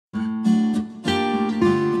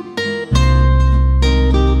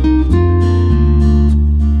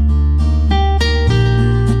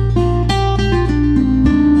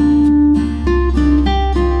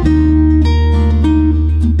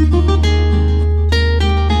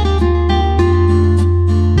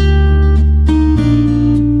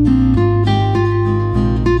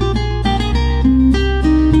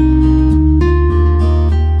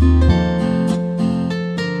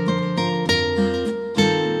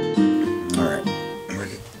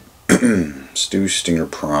Let's do stinger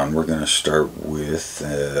prawn. We're going to start with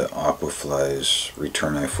Aquafly's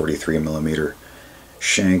Return Eye 43mm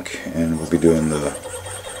shank, and we'll be doing the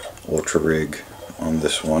ultra rig on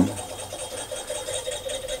this one.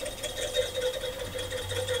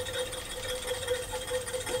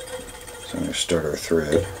 So I'm going to start our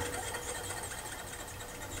thread.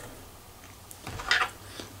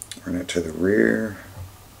 Run it to the rear.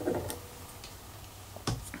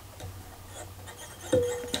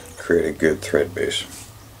 Create a good thread base.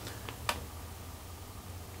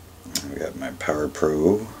 I got my Power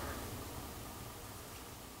Pro.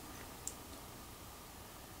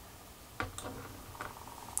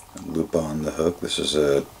 Loop on the hook. This is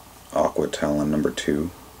a Aqua Talon number 2.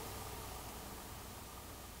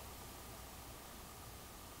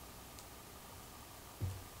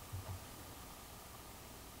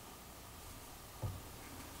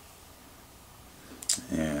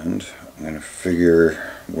 And I'm going to figure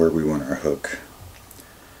where we want our hook.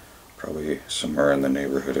 Probably somewhere in the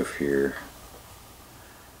neighborhood of here.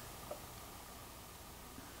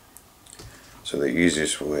 So the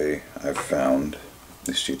easiest way I've found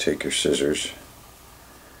is to take your scissors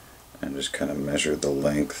and just kind of measure the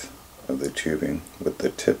length of the tubing with the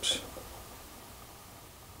tips.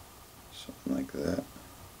 Something like that.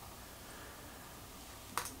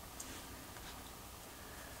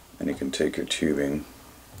 And you can take your tubing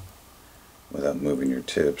without moving your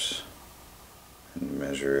tips and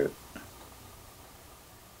measure it.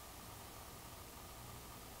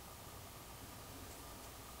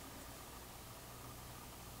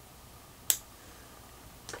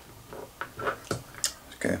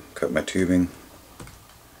 Okay, cut my tubing.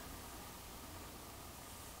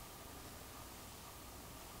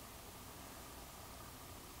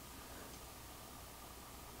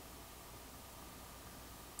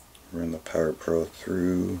 Run the Power Pro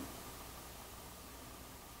through.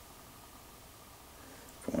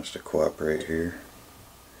 If it wants to cooperate here.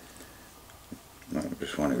 No, I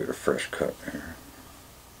just want to get a fresh cut here.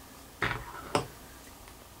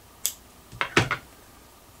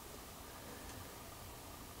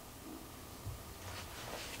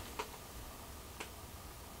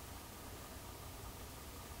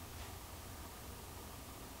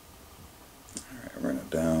 Alright, run it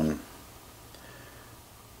down.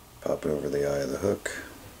 Pop it over the eye of the hook.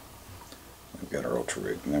 We've got our ultra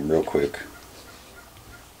rig. And then real quick,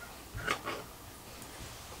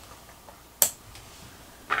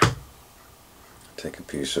 take a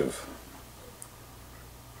piece of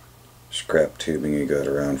scrap tubing you got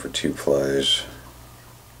around for tube flies,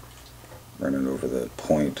 run it over that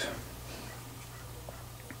point.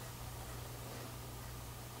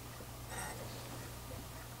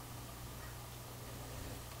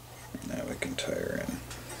 Now we can tie her in.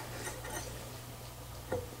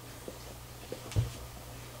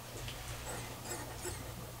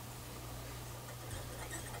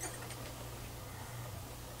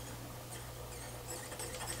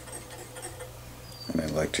 And I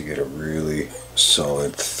like to get a really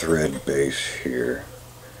solid thread base here.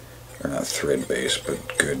 Or not thread base,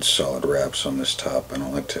 but good solid wraps on this top. I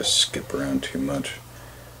don't like to skip around too much.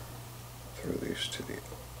 Throw these to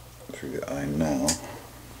through the eye now.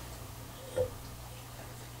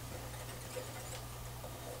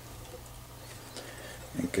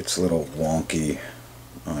 It gets a little wonky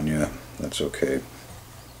on you. That's okay.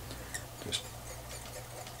 Just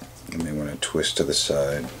you may want to twist to the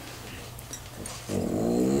side.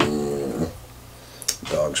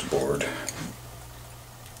 Dog's bored.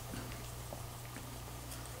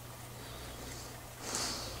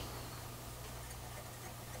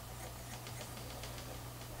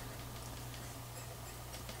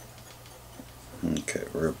 Okay,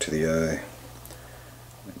 we're up to the eye.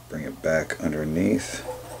 Bring it back underneath.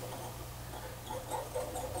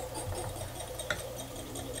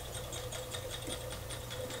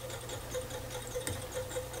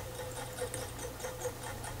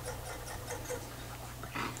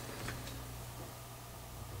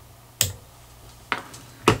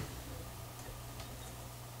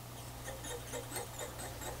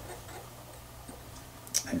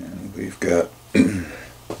 And we've got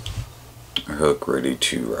our hook ready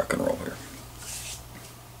to rock and roll here.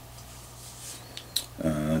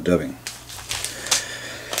 Dubbing.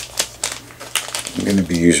 I'm going to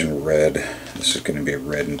be using red. This is going to be a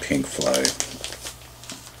red and pink fly.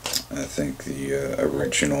 I think the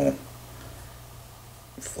original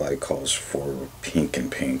fly calls for pink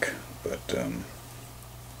and pink, but I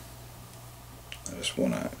just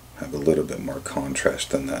want to have a little bit more contrast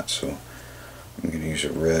than that, so I'm going to use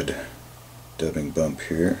a red dubbing bump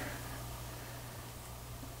here.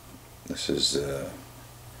 This is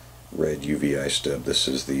red UV eye stub. This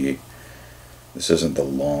is the This isn't the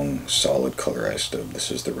long solid colorized stub, this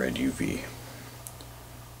is the red UV.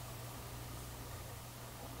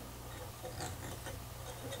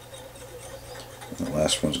 And the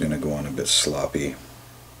last one's going to go on a bit sloppy,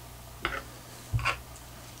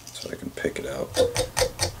 so I can pick it out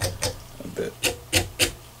a bit.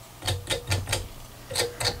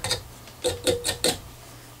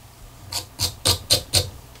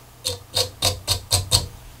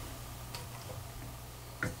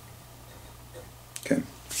 Okay.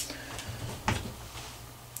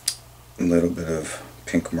 A little bit of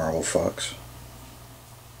pink marble fox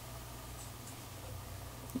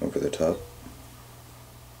over the top.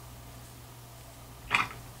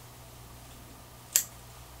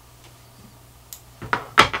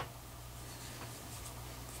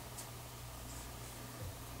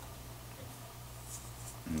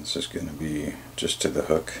 And this is going to be just to the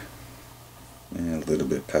hook and a little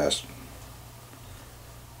bit past.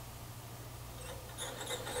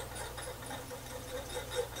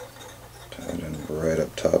 Tie it in right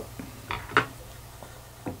up top.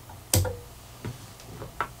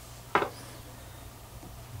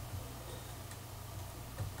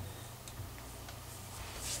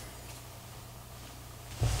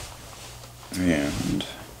 And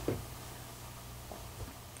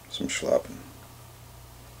some schlappen.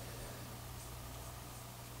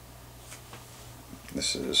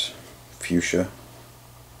 This is fuchsia.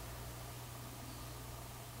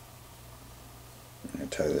 I'm going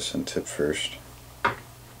to tie this in tip first.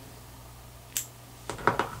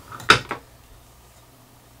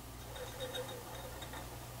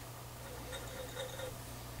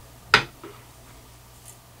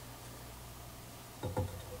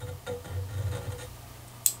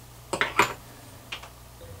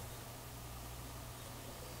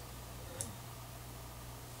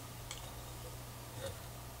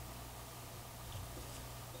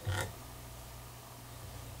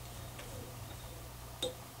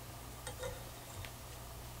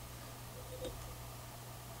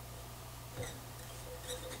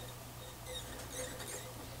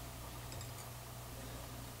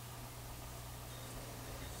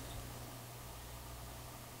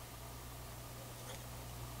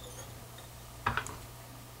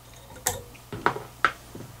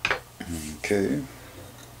 Okay,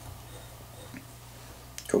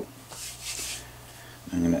 cool.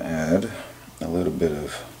 I'm going to add a little bit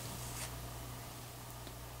of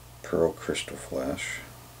pearl crystal flash.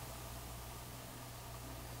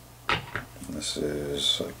 This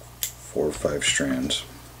is like 4 or 5 strands.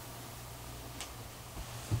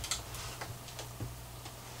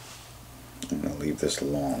 I'm going to leave this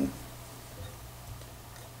long,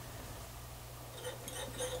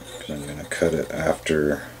 because I'm going to cut it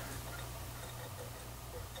after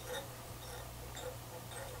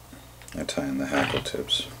I tie in the hackle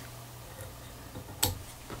tips.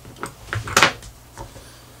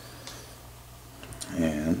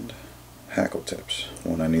 And hackle tips,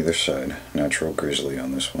 one on either side. Natural grizzly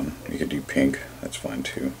on this one. You could do pink, that's fine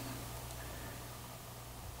too.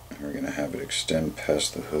 And we're going to have it extend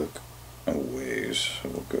past the hook a ways, so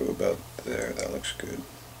we'll go about there. That looks good.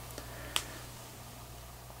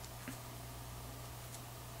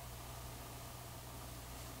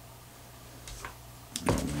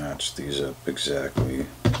 Match these up exactly.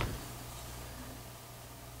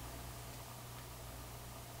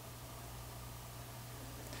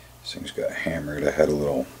 This thing's got hammered. I had a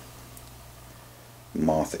little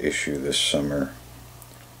moth issue this summer.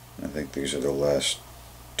 I think these are the last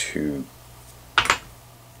 2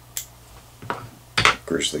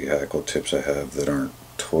 grizzly hackle tips I have that aren't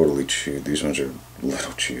totally chewed. These ones are a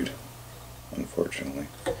little chewed, unfortunately.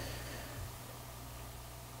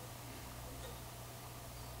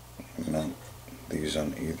 Mount these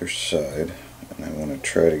on either side, and I want to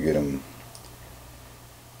try to get them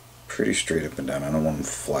pretty straight up and down. I don't want them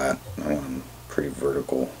flat, I want them pretty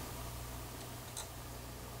vertical.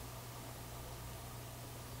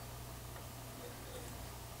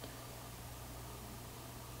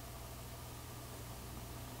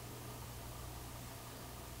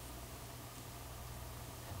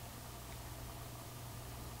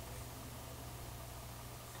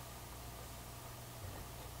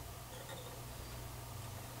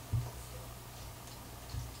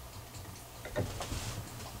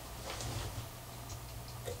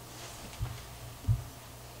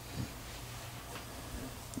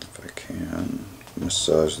 If I can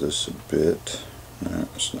massage this a bit. No,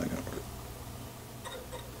 it's not going to work.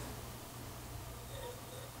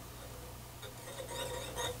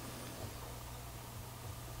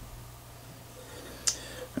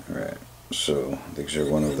 Alright, so these are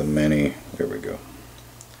one of the many, there we go,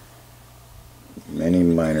 many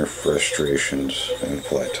minor frustrations in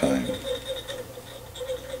fly tying.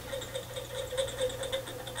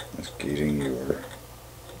 It's getting your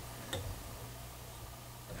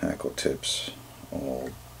hackle tips all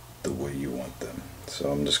the way you want them.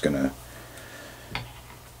 So I'm just gonna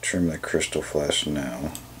trim the crystal flash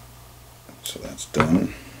now. So that's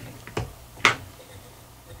done.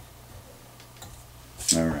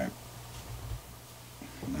 Alright.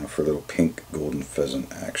 Now for a little pink golden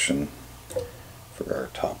pheasant action for our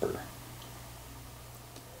topper.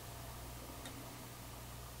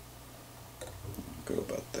 Go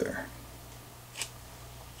about there.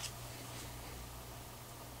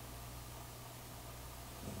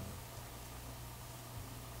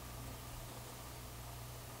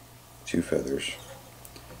 Two feathers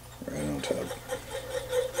right on top.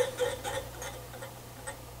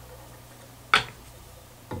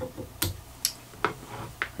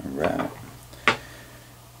 Alright.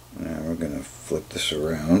 Now we're going to flip this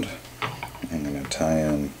around. I'm going to tie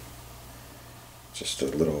in just a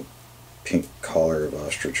little pink collar of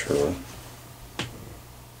ostrich herl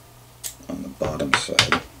on the bottom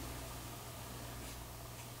side.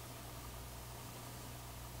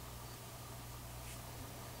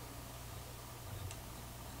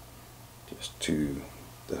 Just to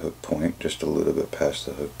the hook point, just a little bit past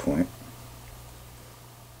the hook point.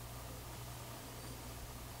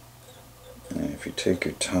 And if you take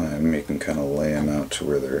your time, you can kind of lay them out to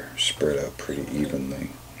where they're spread out pretty evenly.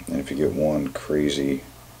 And if you get one crazy,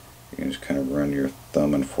 you can just kind of run your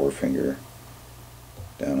thumb and forefinger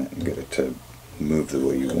down it and get it to move the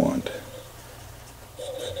way you want.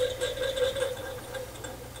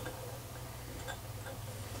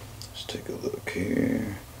 Let's take a look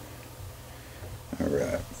here.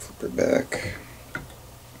 Alright, flip her back.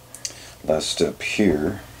 Last step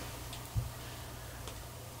here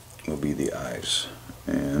will be the eyes.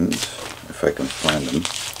 And if I can find them,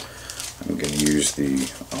 I'm going to use the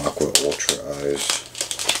Aqua Ultra eyes.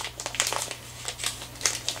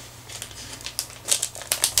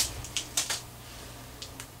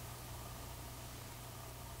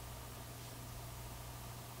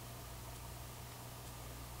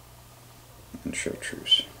 And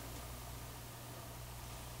chartreuse.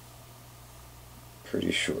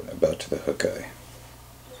 Pretty short, about to the hook eye.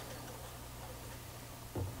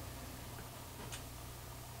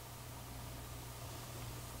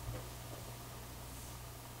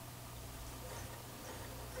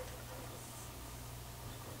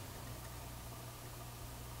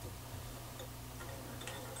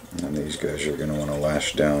 And these guys are going to want to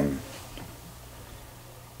lash down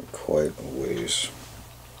quite a ways.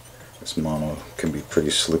 This mono can be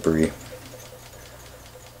pretty slippery.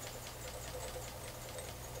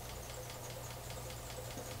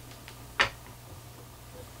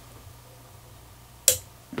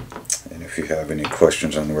 And if you have any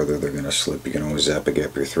questions on whether they're going to slip, you can always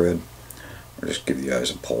zap-a-gap your thread or just give the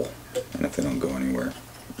eyes a pull. And if they don't go anywhere,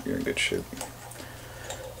 you're in good shape.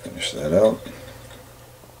 Finish that out.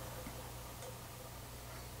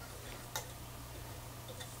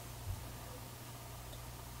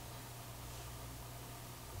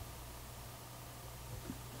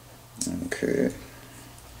 Okay.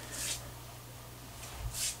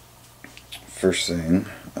 First thing,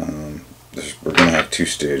 we're going to have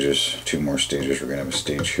two more stages. We're going to have a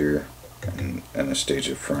stage here and a stage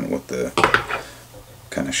up front with the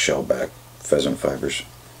kind of shell back pheasant fibers.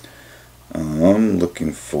 I'm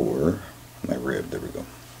looking for my rib. There we go.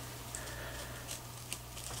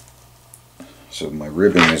 So my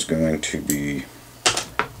ribbing is going to be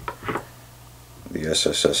the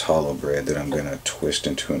SSS hollow braid that I'm going to twist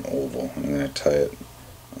into an oval. I'm going to tie it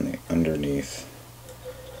on the underneath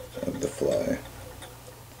of the fly.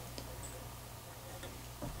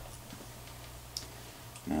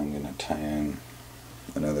 Now I'm going to tie in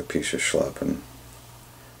another piece of schlappen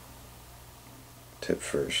tip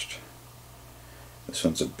first. This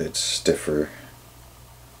one's a bit stiffer.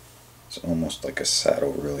 It's almost like a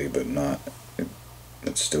saddle really, but not.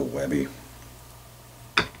 It's still webby.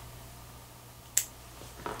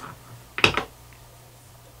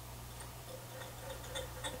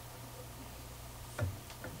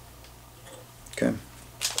 Okay,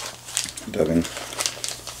 dubbing.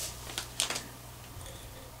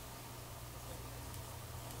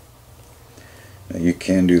 Now you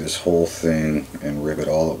can do this whole thing and rib it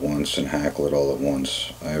all at once and hackle it all at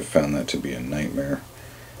once. I have found that to be a nightmare.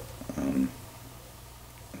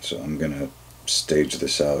 So I'm going to stage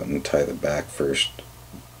this out and tie the back first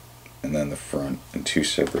and then the front in two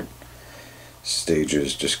separate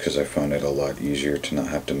stages, just because I find it a lot easier to not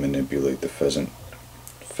have to manipulate the pheasant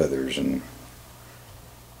feathers and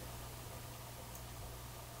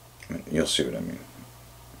You'll see what I mean.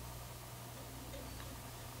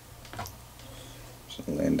 So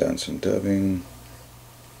laying down some dubbing.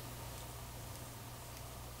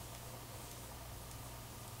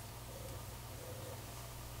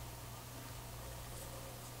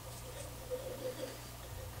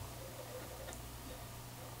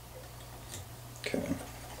 Okay,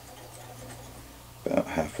 about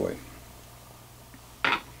halfway.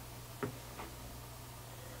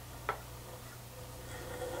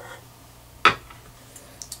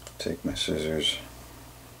 Take my scissors,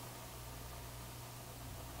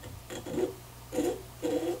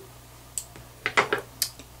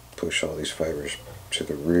 push all these fibers to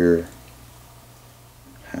the rear,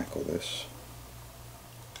 hackle this.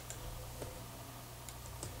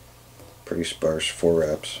 Pretty sparse, 4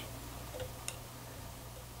 wraps.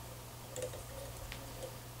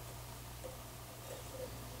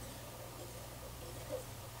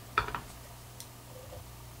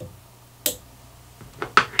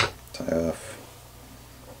 Tie off.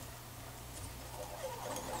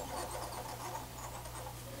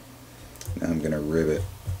 Now I'm going to rivet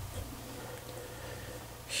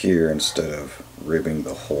here instead of ribbing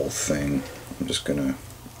the whole thing. I'm just going to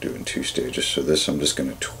do it in 2 stages. So this I'm just going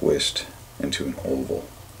to twist into an oval.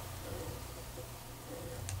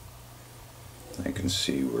 I can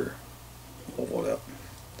see we're ovaled up.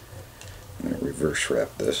 I'm going to reverse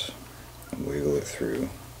wrap this and wiggle it through.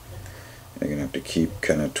 You're going to have to keep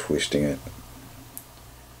kind of twisting it.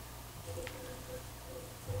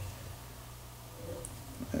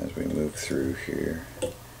 As we move through here.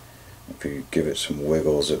 If you give it some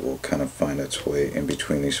wiggles, it will kind of find its way in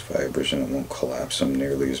between these fibers and it won't collapse them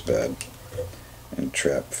nearly as bad and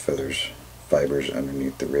trap fibers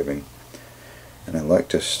underneath the ribbing. And I like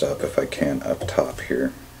to stop, if I can, up top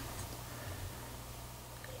here,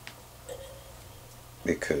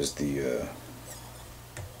 because the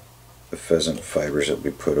pheasant fibers that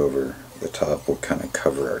we put over the top will kind of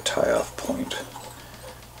cover our tie-off point,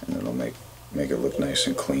 and it'll make it look nice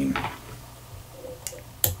and clean.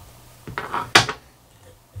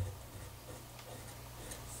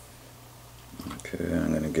 Okay,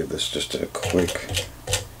 I'm going to give this just a quick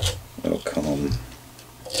little comb.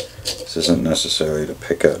 This isn't necessarily to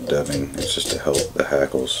pick out dubbing, it's just to help the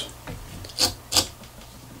hackles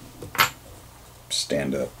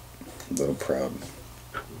stand up a little proud.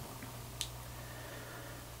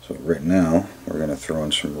 So right now we're going to throw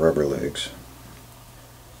in some rubber legs.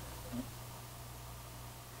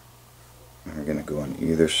 And we're going to go on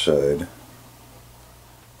either side,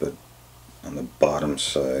 but on the bottom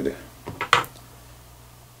side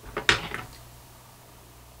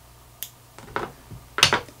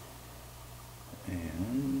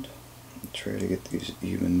and try to get these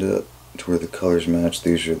evened up to where the colors match.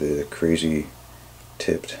 These are the crazy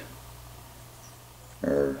tipped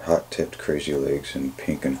or hot tipped crazy legs in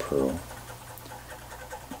pink and pearl.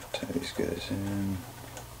 Tie these guys in.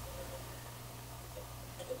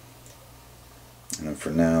 And for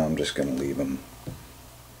now I'm just going to leave them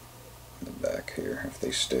in the back here if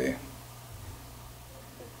they stay.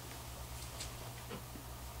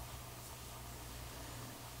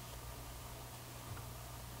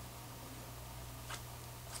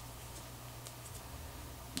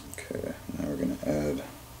 Okay, now we're going to add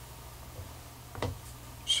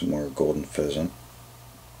some more golden pheasant.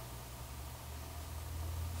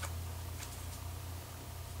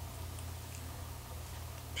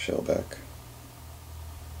 Shellback.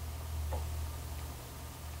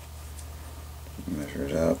 Measure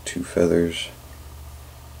it out, 2 feathers.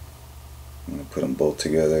 I'm going to put them both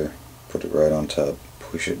together, put it right on top,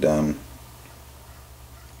 push it down,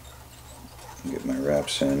 get my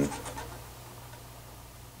wraps in.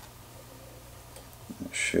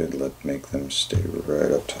 It should make them stay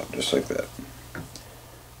right up top, just like that.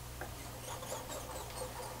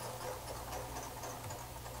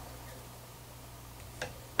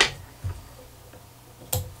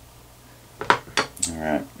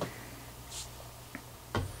 Alright.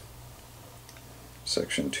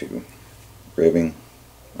 Section 2. Ribbing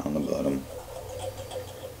on the bottom.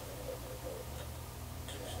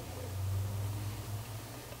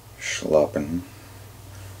 Schloppen.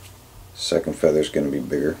 Second feather is going to be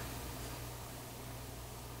bigger.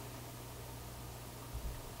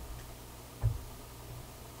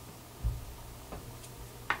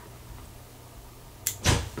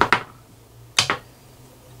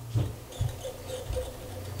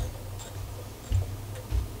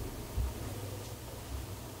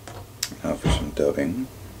 Now for some dubbing.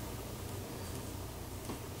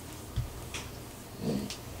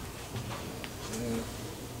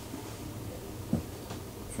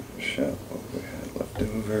 Finish up what we had left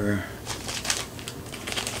over.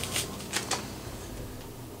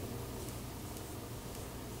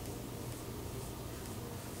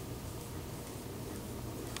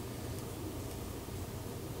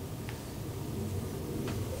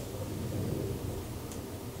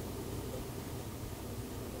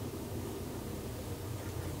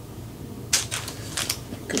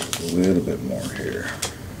 a little bit more here.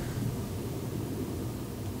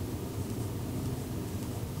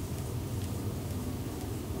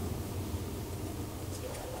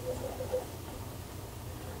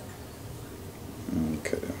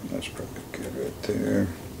 Okay, that's probably good right there.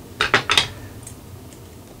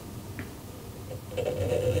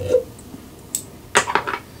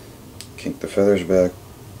 Kink the feathers back.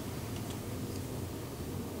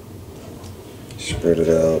 Spread it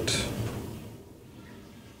out.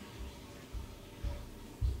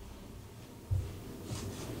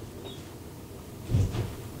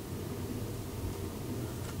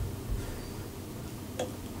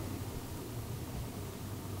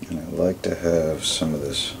 And I like to have some of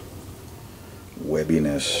this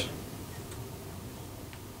webbiness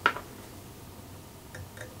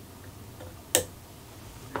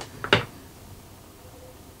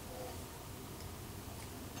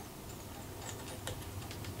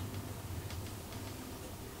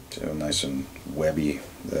so nice and webby,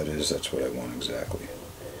 that's what I want exactly.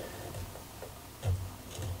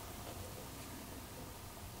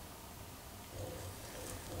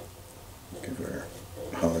 Give our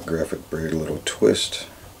holographic braid a little twist.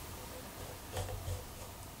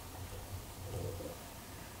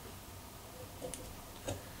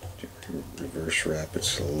 Reverse wrap,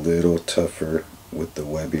 it's a little tougher with the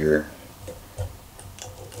webbier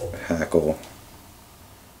hackle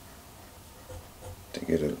to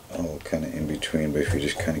get it all kind of in between, but if you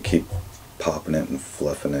just kind of keep popping it and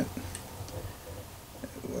fluffing it,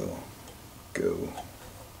 it will go.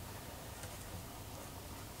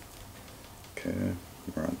 Okay,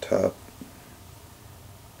 we're on top.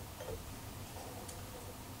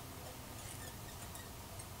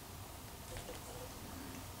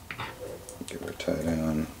 Give her a tie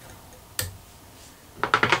down.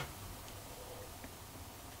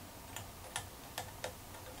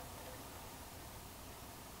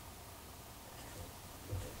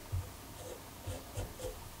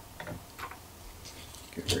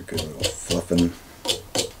 Give her a good little fluffing.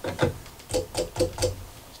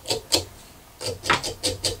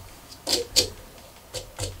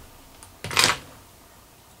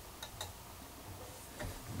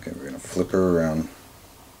 Okay, we're going to flip her around.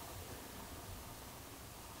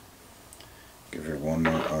 Give her one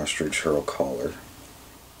more ostrich herl collar.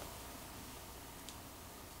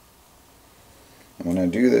 And when I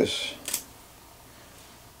do this,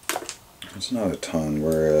 it's not a ton.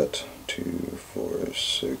 We're at 2, 4,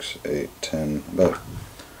 6, 8, 10, about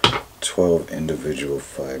 12 individual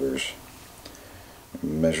fibers.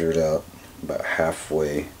 Measure it out about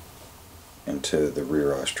halfway into the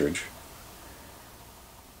rear ostrich.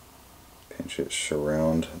 Pinch it,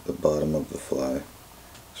 surround the bottom of the fly.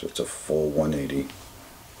 So it's a full 180.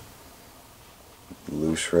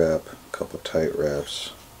 Loose wrap, a couple tight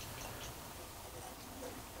wraps.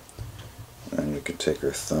 And you can take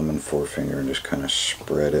your thumb and forefinger and just kind of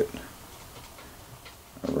spread it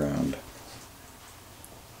around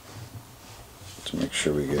to make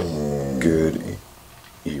sure we get good,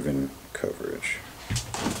 even coverage.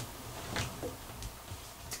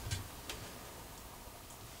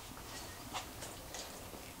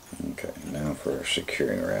 Okay, now for our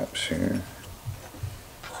securing wraps here.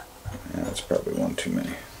 That's probably one too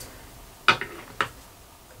many.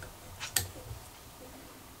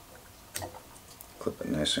 Clip it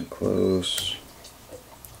nice and close.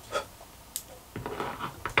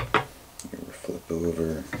 Give her a flip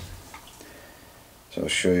over. So I'll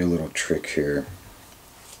show you a little trick here.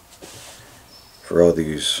 For all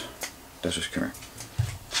these, just come here.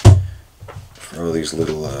 For all these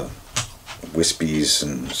little wispies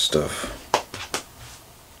and stuff.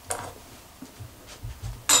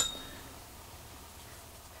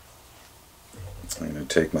 I'm going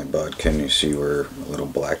to take my bodkin, you see where a little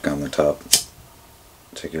black on the top.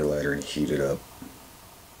 Take your lighter and heat it up.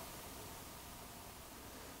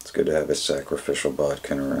 It's good to have a sacrificial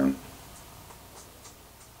bodkin around.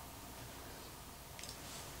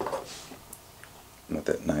 With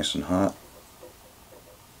it nice and hot,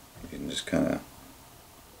 you can just kind of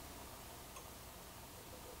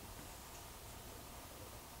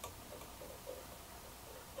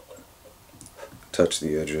touch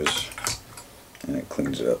the edges, and it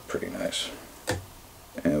cleans it up pretty nice.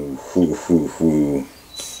 And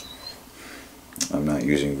I'm not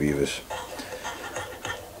using Vivas.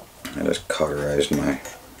 I just cauterized my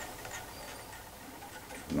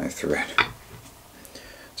thread,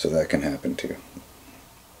 so that can happen too.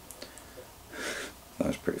 That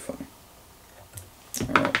was pretty funny.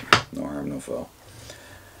 Alright, no harm, no foul.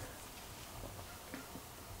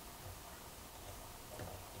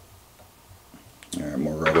 Alright,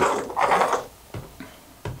 more rubber.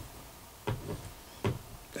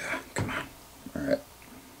 Yeah.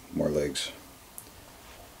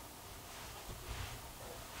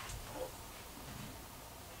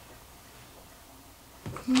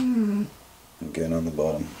 Again on the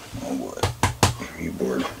bottom. Oh what? Are you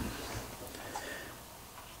bored?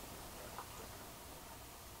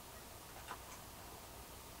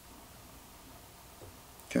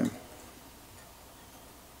 Okay.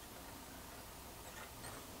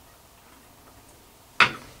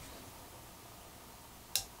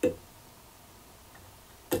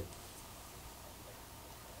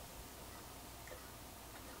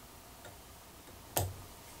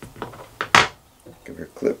 Give her a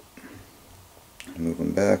clip. Move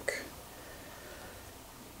them back.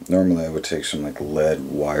 Normally I would take some like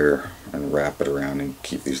lead wire and wrap it around and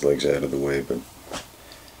keep these legs out of the way, but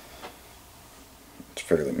it's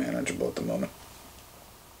fairly manageable at the moment.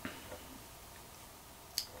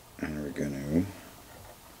 And we're going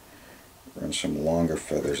to run some longer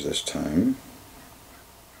feathers this time.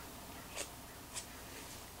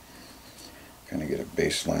 Kind of get a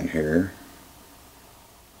baseline here.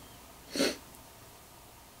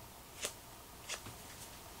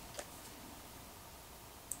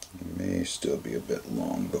 It may still be a bit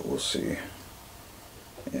long, but we'll see.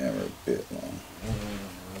 Yeah, we're a bit long.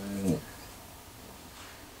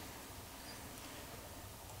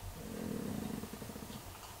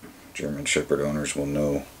 German Shepherd owners will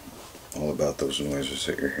know all about those noises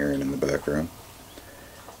that you're hearing in the background.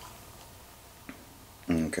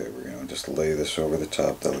 Okay, we're going to just lay this over the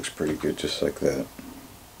top. That looks pretty good, just like that.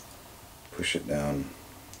 Push it down.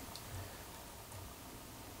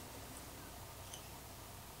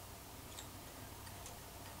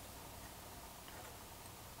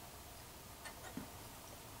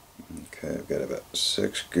 Okay, I've got about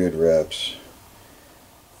 6 good wraps.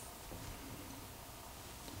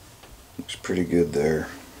 Looks pretty good there.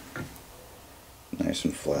 Nice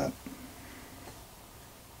and flat.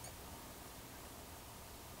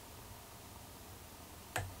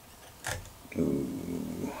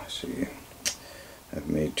 Ooh, see, I've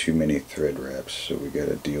made too many thread wraps, so we got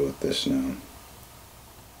to deal with this now.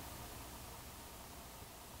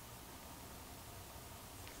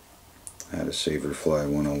 How to save your fly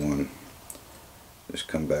 101. Just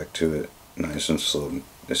come back to it nice and slow.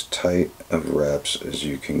 As tight of wraps as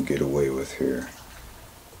you can get away with here.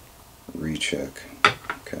 Recheck.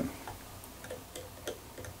 Okay.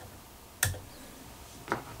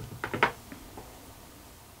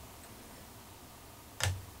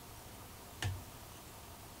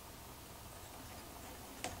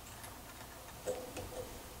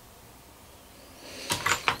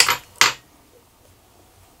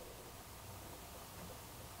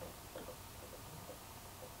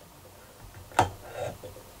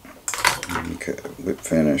 Okay, whip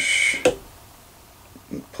finish.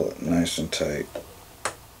 Pull it nice and tight.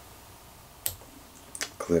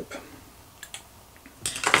 Clip.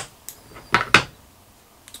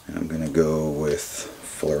 And I'm going to go with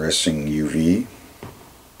fluorescing UV.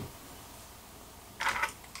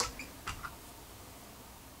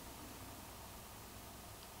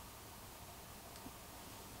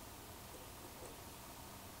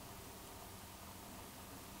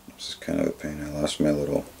 This is kind of a pain. I lost my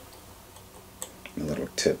little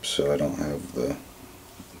tip, so I don't have the,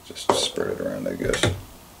 just spread it around, I guess.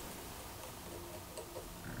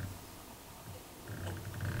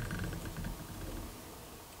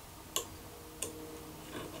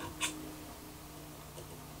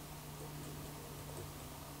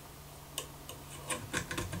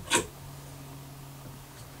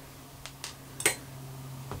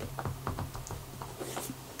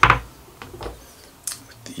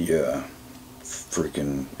 With the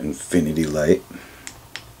freaking infinity light.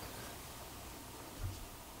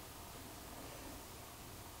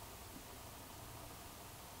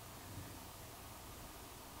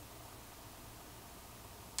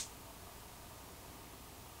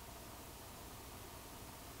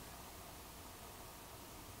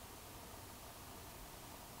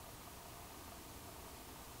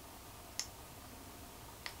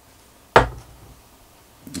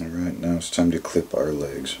 Alright, now it's time to clip our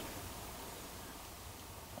legs.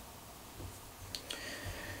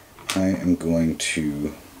 I am going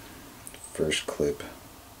to first clip,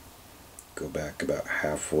 go back about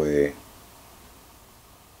halfway,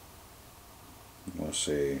 we'll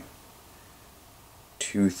say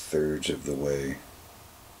 2/3 of the way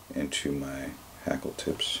into my hackle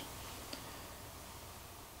tips.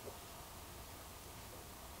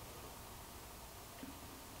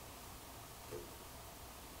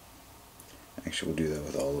 Actually, we'll do that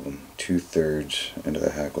with all of them. 2/3 into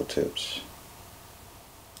the hackle tips.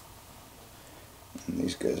 And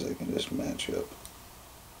these guys I can just match up.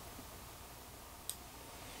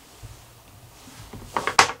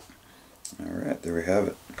 Alright, there we have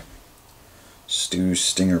it. Stew's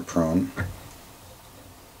Stinger Prawn.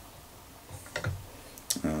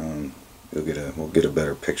 we'll get a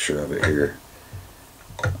better picture of it here.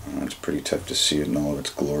 It's pretty tough to see it in all of its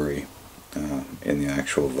glory in the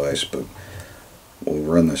actual vise, but we'll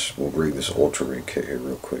rig this ultra rig kit here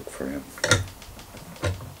real quick for you.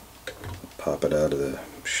 Pop it out of the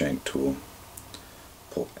shank tool,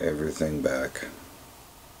 pull everything back.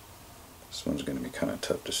 This one's going to be kind of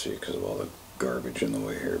tough to see because of all the garbage in the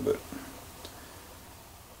way here, but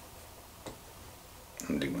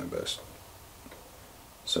I'll do my best.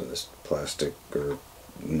 So this plastic or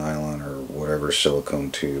nylon or whatever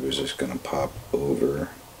silicone tube is just going to pop over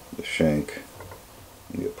the shank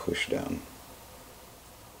and get pushed down.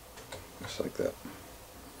 Just like that.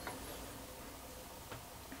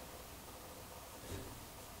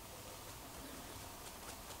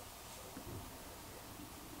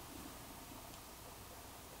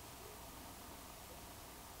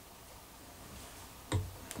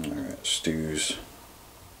 Alright, Stu's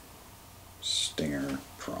Stinger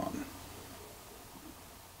Prawn.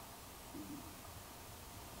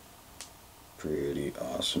 Pretty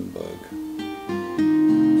awesome bug.